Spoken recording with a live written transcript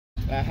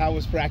How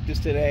was practice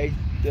today?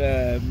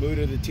 The mood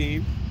of the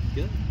team?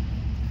 Good.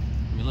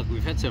 I mean, look,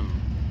 we've had some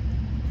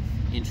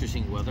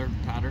interesting weather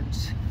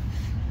patterns.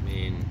 I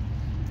mean,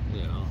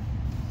 you know,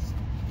 it's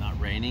not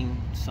raining,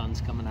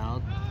 sun's coming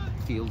out,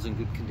 field's in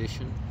good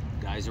condition,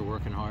 guys are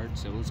working hard,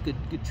 so it was good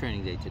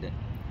training day today.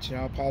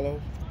 Joao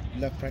Paulo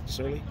left practice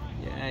early?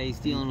 Yeah, he's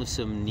dealing with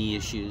some knee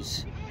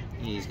issues.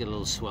 He's got a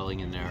little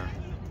swelling in there,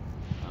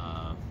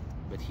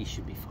 but he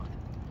should be fine.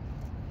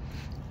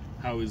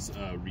 How is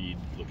Reed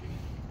looking?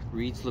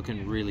 Reed's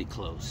looking really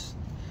close.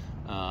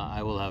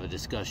 I will have a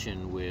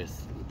discussion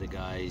with the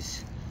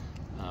guys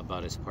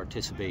about his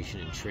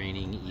participation in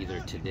training either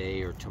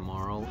today or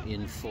tomorrow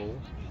in full.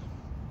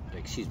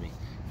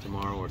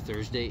 Tomorrow or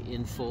Thursday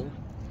in full.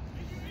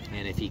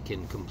 And if he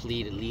can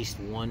complete at least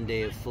one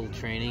day of full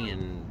training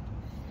and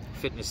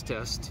fitness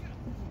test,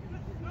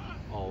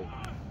 I'll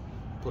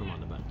put him on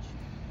the bench.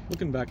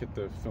 Looking back at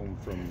the film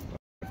from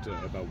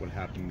about what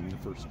happened in the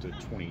first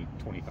 20,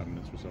 25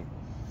 minutes or so.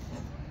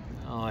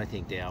 Oh, I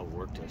think they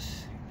outworked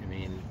us. I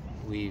mean,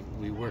 we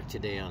worked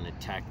today on the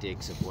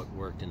tactics of what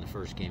worked in the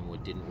first game,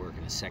 what didn't work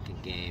in the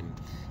second game.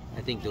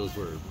 I think those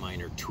were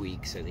minor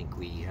tweaks. I think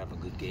we have a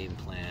good game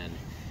plan.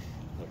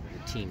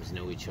 The teams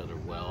know each other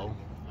well.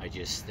 I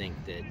just think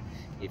that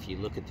if you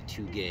look at the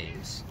two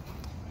games,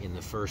 in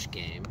the first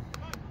game,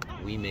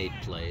 we made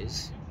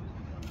plays.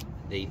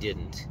 They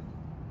didn't.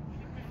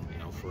 You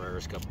know,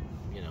 Ferreira's Cup,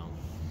 you know.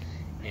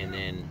 And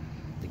then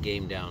the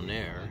game down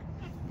there,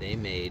 they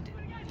made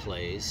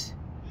plays.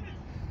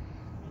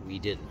 We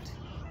didn't.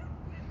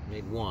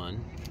 Made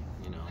one,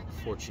 you know,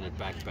 fortunate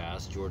back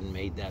pass. Jordan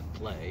made that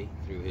play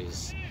through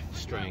his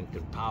strength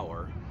and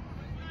power.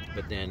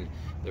 But then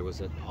there was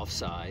an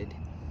offside.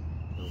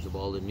 There was a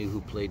ball that knew who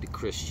played to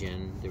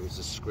Christian. There was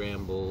a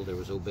scramble. There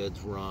was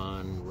Obed's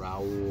run.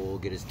 Raul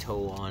get his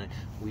toe on it.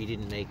 We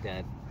didn't make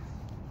that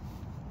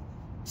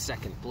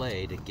second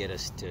play to get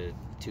us to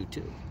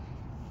 2-2.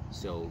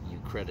 So you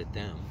credit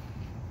them.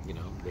 You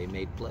know, they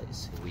made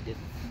plays, and we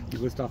didn't. You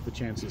list off the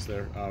chances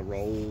there.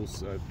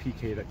 Raul's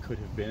PK that could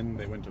have been.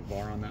 They went to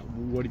VAR on that.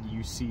 What did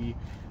you see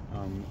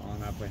on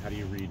that play? How do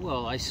you read?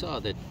 Well, I saw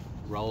that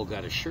Raul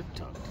got his shirt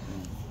tucked.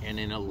 And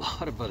in a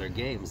lot of other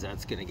games,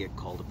 that's going to get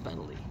called a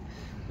penalty.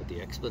 But the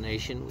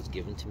explanation was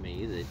given to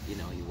me that, you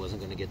know, he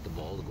wasn't going to get the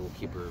ball. The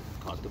goalkeeper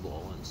caught the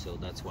ball, and so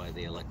that's why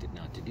they elected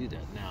not to do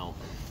that. Now,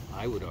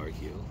 I would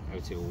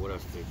say, well, what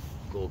if the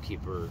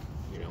goalkeeper,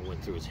 you know,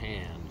 went through his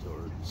hand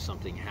or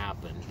something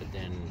happened, but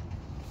then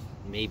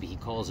maybe he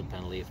calls a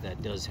penalty if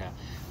that does happen.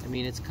 I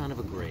mean, it's kind of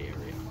a gray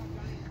area.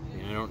 I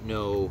mean, I don't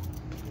know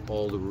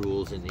all the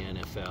rules in the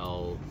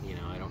NFL. You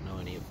know, I don't know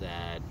any of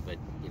that, but,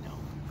 you know,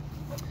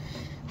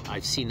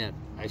 I've seen that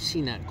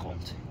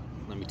called.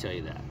 Let me tell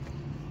you that.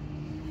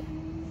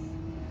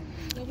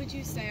 What would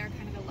you say are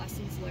kind of the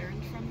lessons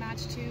learned from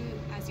match 2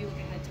 as you look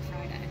ahead to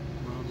Friday?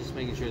 Well, just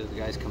making sure that the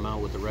guys come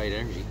out with the right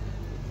energy.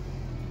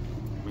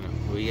 You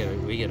know,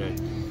 we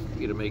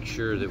gotta make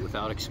sure that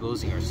without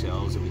exposing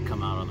ourselves, that we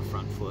come out on the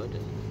front foot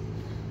and,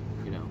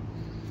 you know,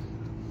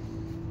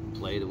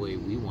 play the way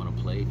we want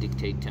to play,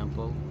 dictate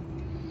tempo,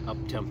 up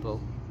tempo,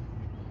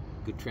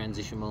 good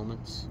transition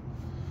moments.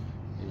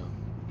 You know,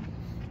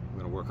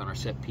 we're gonna work on our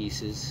set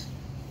pieces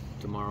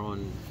tomorrow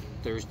and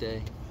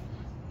Thursday.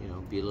 You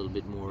know, be a little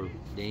bit more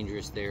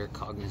dangerous there,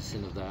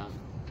 cognizant of that.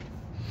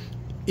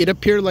 It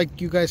appeared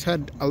like you guys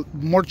had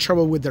more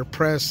trouble with their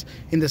press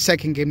in the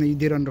second game than you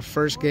did on the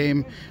first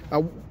game.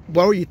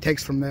 What were your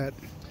takes from that?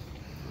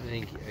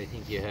 I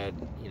think you had,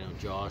 you know,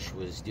 Josh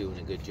was doing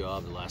a good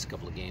job the last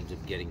couple of games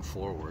of getting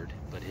forward,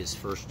 but his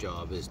first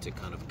job is to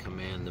kind of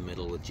command the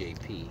middle with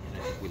JP, and I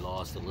think we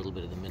lost a little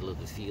bit of the middle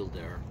of the field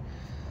there.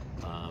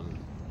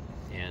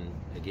 And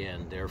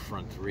again, their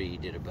front three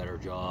did a better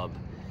job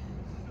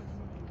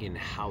in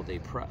how they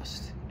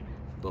pressed,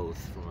 both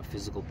from a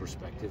physical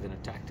perspective and a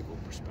tactical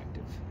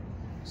perspective.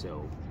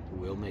 So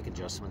we'll make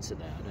adjustments to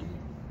that, and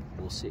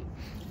we'll see.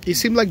 It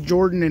seemed like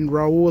Jordan and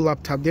Raul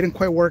up top didn't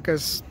quite work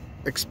as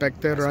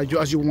expected or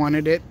as you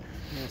wanted it.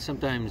 Yeah,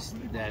 sometimes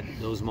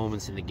those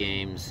moments in the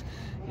games,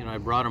 you know, I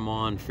brought him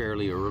on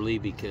fairly early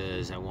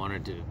because I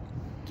wanted to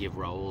give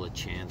Raul a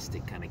chance to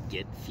kind of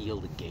feel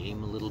the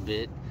game a little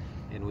bit,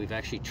 and we've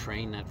actually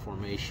trained that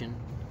formation,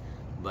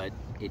 but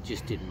it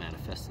just didn't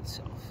manifest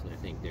itself. I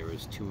think there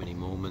was too many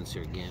moments,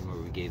 again,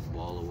 where we gave the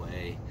ball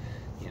away.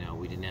 You know,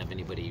 we didn't have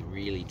anybody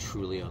really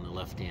truly on the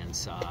left-hand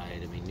side.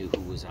 I mean, knew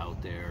who was out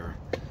there.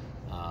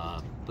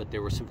 But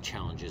there were some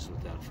challenges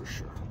with that for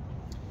sure.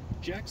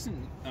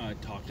 Jackson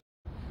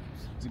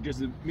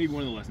suggested maybe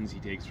one of the lessons he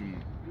takes from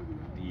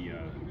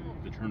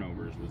the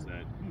turnovers was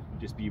that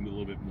just be a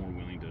little bit more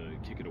willing to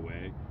kick it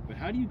away. But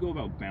how do you go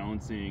about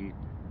balancing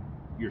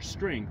your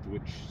strength,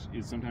 which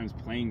is sometimes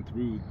playing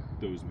through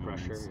those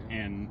moments, pressure, yeah.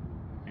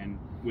 and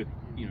with,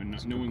 you know,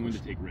 not knowing when to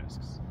take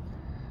risks?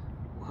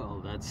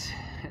 Well, that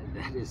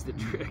is the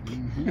trick.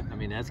 I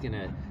mean, that's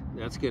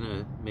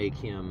gonna make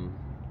him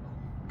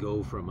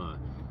go from a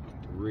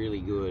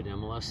really good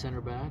MLS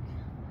center back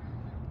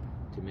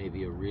to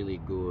maybe a really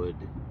good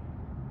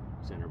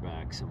center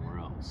back somewhere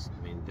else.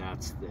 I mean,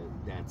 that's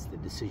the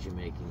decision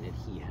making that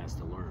he has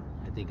to learn.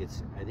 I think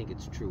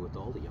it's true with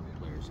all the young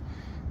players.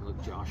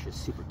 Look, Josh is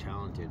super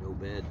talented.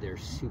 Obed, they're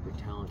super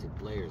talented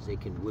players. They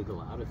can wiggle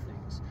out of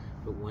things.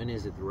 But when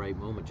is it the right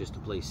moment just to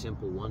play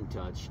simple one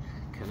touch,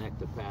 connect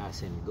the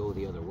pass, and go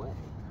the other way?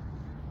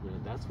 You know,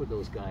 that's what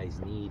those guys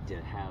need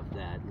to have,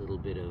 that little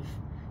bit of,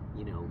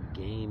 you know,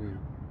 game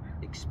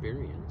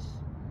experience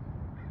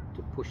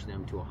to push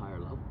them to a higher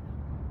level.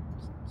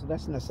 So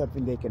that's not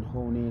something they can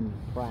hone in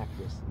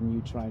practice, and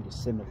you trying to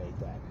simulate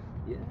that.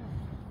 Yeah.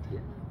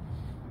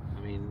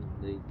 I mean,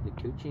 the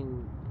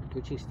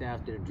coaching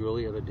staff did a drill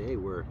the other day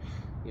where,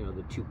 you know,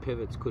 the two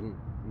pivots couldn't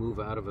move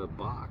out of a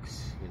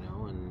box, you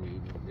know,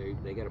 and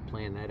they got to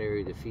play in that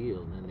area of the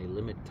field, and they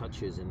limit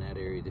touches in that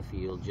area of the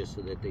field just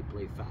so that they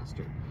play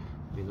faster.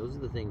 I mean, those are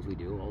the things we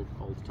do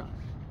all the time.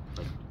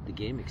 But the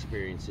game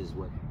experience is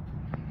what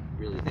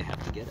really they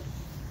have to get at.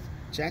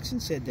 Jackson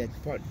said that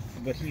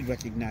what he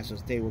recognized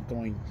was they were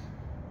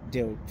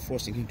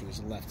forcing him to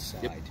his left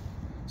side. Yep.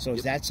 So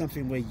is that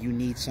something where you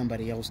need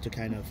somebody else to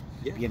kind of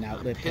be an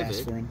outlet pass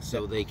for him?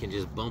 So they can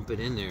just bump it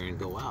in there and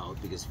go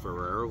out, because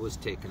Ferreira was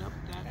taken up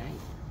that angle.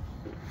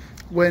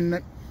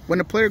 When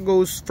a player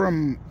goes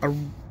from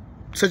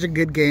such a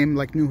good game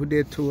like Nuhu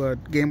did to a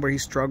game where he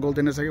struggled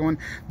in the second one,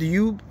 do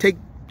you take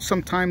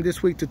some time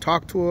this week to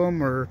talk to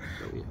him or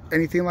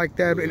anything like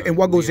that? And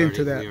what goes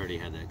into that? We already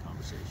had that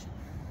conversation.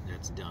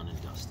 That's done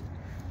and dusted.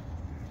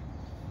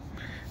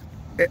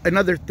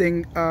 Another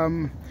thing,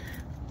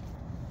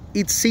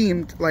 it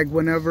seemed like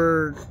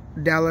whenever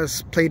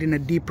Dallas played in a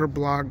deeper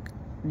block,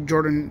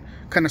 Jordan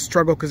kind of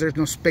struggled because there's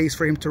no space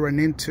for him to run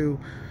into,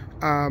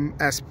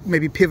 as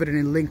maybe pivoting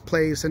in link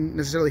plays and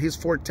necessarily his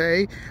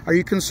forte. Are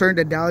you concerned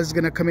that Dallas is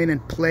going to come in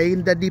and play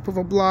in that deep of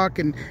a block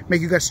and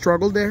make you guys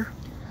struggle there?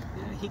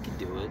 Yeah, he can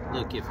do it.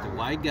 Look, if the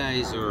wide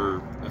guys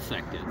are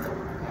effective,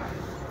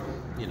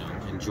 you know,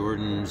 and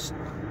Jordan's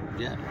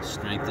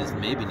strength is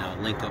maybe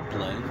not link-up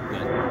play,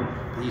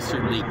 but he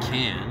certainly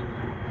can.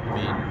 I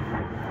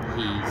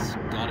mean, he's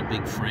got a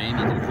big frame.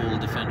 He can pull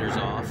defenders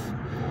off.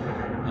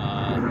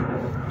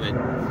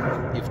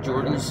 But if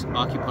Jordan's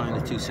occupying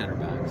the two center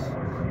backs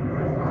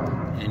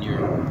and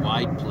your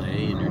wide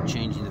play and you're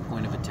changing the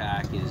point of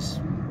attack is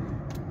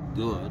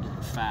good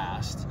and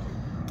fast,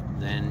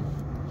 then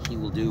he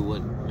will do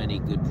what many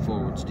good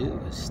forwards do,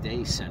 is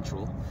stay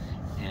central,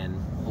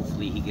 and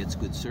hopefully he gets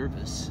good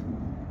service.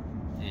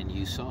 And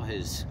you saw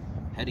his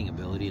heading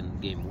ability in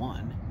game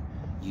one.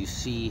 You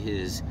see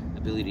his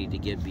ability to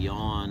get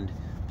beyond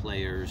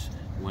players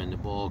when the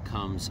ball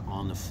comes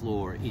on the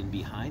floor in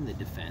behind the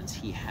defense.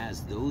 He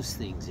has those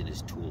things in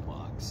his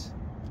toolbox.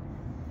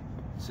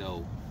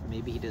 So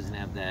maybe he doesn't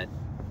have that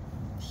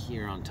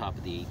here on top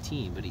of the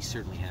 18, but he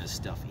certainly has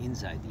stuff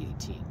inside the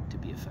 18 to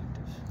be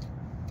effective.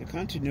 The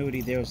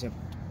continuity, there was a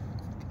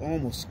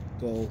almost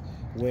goal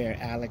where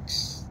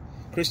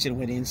Christian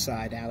went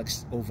inside,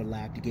 Alex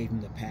overlapped, he gave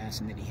him the pass,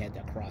 and then he had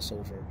that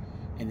crossover,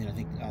 and then I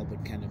think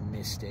Albert kind of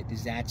missed it.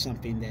 Is that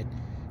something that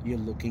you're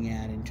looking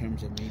at in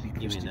terms of maybe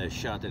Christian? You mean the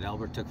shot that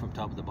Albert took from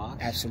top of the box?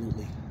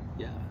 Absolutely.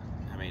 Yeah.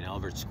 I mean,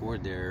 Albert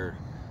scored there,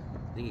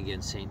 I think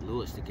against St.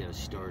 Louis, to get us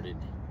started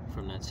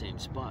from that same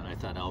spot. I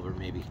thought Albert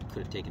maybe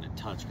could have taken a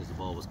touch because the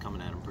ball was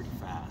coming at him pretty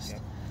fast.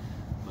 Yep.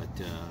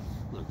 But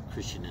look,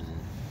 Christian and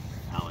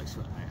Alex,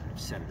 I've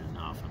said it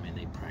enough. I mean,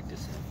 they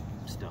practiced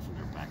that stuff in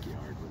their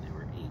backyard when they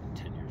were 8 and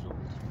 10 years old.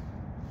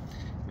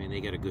 I mean, they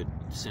got a good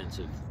sense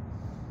of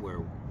where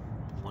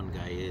one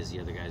guy is, the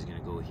other guy's going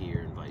to go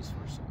here, and vice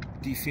versa.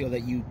 Do you feel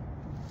that you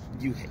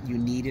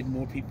needed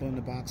more people in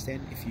the box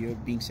then, if you're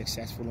being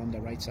successful on the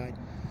right side?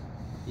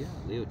 Yeah,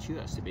 Leo Chu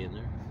has to be in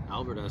there.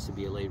 Albert has to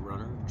be a late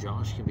runner.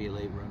 Josh can be a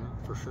late runner,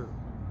 for sure.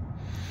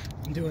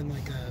 I'm doing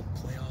like a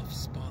playoff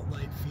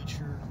spotlight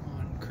feature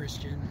on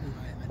Christian, who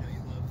I know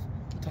you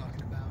love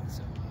talking about.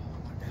 So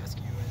I wanted to ask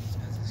you,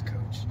 as his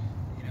coach,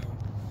 you know,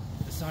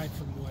 aside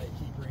from what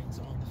he brings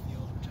on the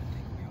field, which I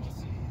think we all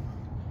see,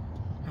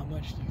 how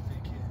much do you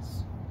think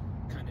his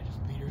kind of just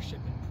leadership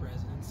and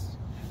presence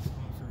has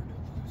offered a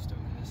boost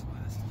over this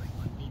last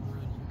unbeaten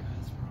run you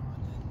guys were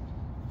on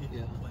in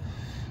the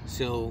playoffs?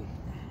 So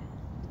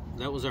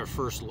that was our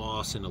first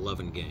loss in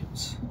 11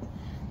 games,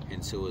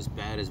 and so as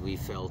bad as we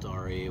felt,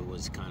 Ari, it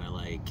was kind of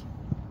like,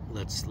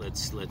 let's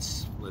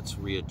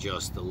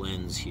readjust the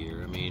lens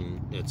here. I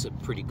mean, that's a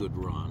pretty good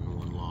run,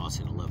 1 loss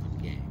in 11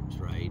 games,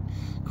 right?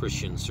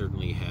 Christian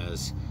certainly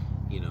has,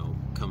 you know,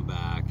 come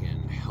back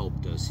and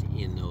helped us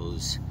in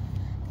those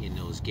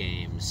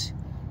games.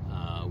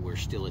 We're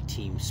still a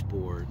team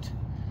sport,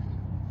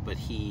 but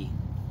he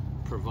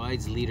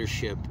provides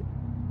leadership,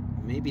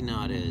 maybe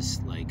not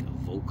as like a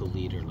vocal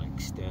leader like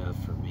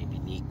Steph or maybe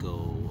Nico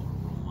or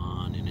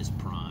Roman in his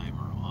prime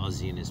or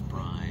Ozzy in his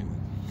prime,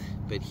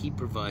 but he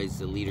provides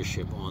the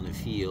leadership on the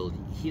field.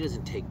 He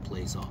doesn't take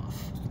plays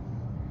off.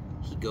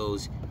 He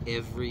goes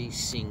every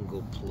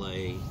single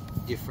play,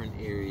 different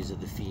areas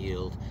of the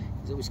field.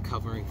 He's always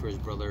covering for his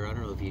brother. I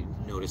don't know if you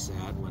noticed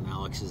that when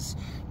Alex is,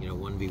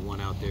 1v1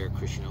 out there,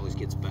 Christian always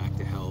gets back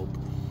to help.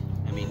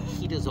 I mean,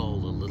 he does all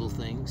the little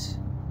things,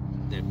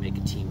 that make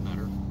a team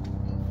better.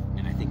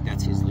 And I think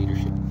that's his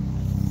leadership.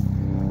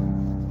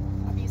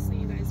 Obviously,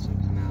 you guys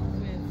didn't come out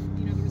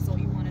with the result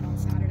you wanted on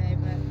Saturday,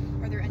 but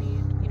are there any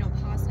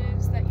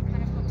positives that you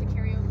kind of hope to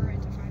carry over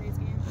into Friday's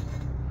game?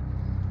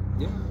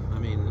 Yeah, I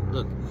mean,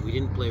 look, we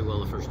didn't play well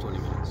the first 20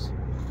 minutes.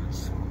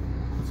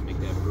 Let's make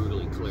that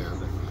brutally clear.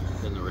 But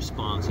then the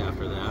response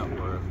after that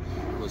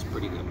was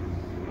pretty good.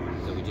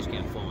 So we just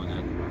can't fall in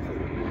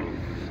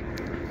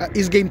that.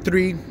 It's game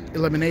 3,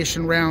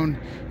 elimination round,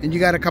 and you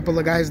got a couple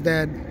of guys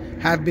that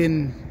have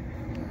been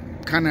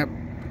kind of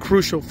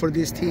crucial for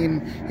this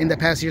team in the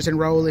past years, in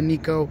Raul and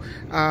Nico.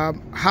 I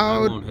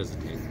won't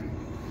hesitate.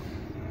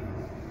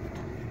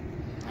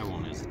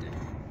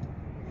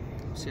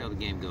 See how the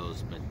game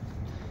goes, but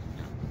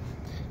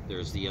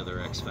there's the other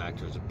X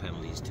factors of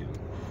penalties too.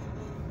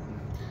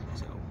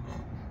 So.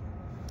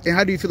 And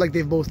how do you feel like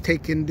they've both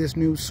taken this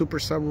new super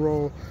sub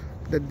role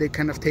that they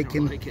kind of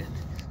taken? They don't like it.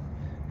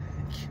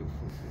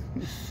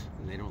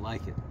 They don't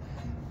like it.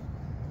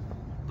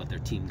 But they're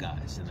team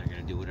guys, and they're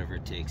going to do whatever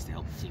it takes to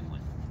help the team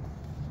win.